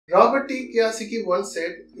Robert T. Kiyosaki once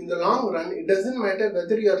said, in the long run, it doesn't matter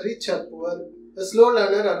whether you are rich or poor, a slow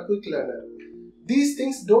learner or quick learner. These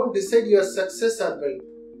things don't decide your success or wealth.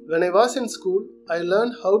 When I was in school, I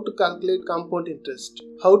learned how to calculate compound interest,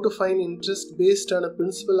 how to find interest based on a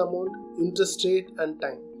principal amount, interest rate and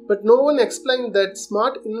time. But no one explained that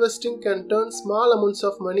smart investing can turn small amounts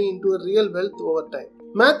of money into a real wealth over time.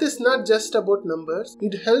 Math is not just about numbers,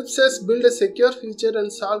 it helps us build a secure future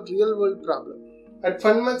and solve real world problems. At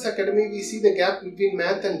FundMaths Academy, we see the gap between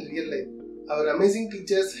math and real life. Our amazing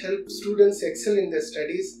teachers help students excel in their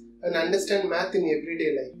studies and understand math in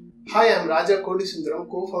everyday life. Hi, I am Raja Kodisundaram,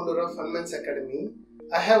 co-founder of FundMaths Academy.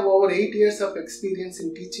 I have over 8 years of experience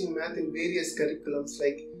in teaching math in various curriculums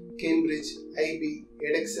like Cambridge, IB,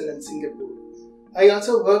 Edexcel and Singapore. I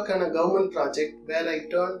also work on a government project where I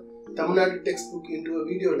turn Tamil Nadu textbook into a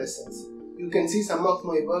video lessons. You can see some of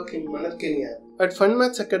my work in Manarkeni app. At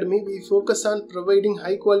FundMaths Academy, we focus on providing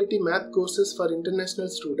high-quality math courses for international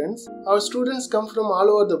students. Our students come from all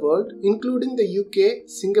over the world, including the UK,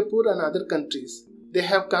 Singapore and other countries. They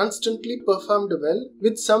have constantly performed well,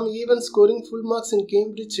 with some even scoring full marks in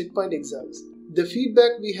Cambridge checkpoint exams. The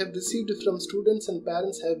feedback we have received from students and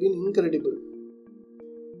parents have been incredible.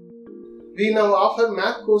 We now offer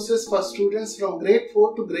math courses for students from grade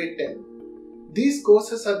 4 to grade 10. These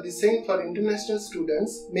courses are designed for international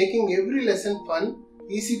students, making every lesson fun,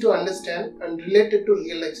 easy to understand and related to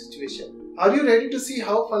real life situation. Are you ready to see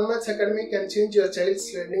how FundMaths Academy can change your child's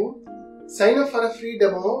learning? Sign up for a free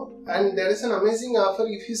demo and there is an amazing offer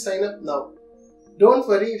if you sign up now. Don't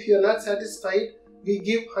worry, if you are not satisfied, we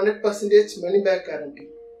give 100% money back guarantee.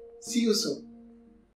 See you soon.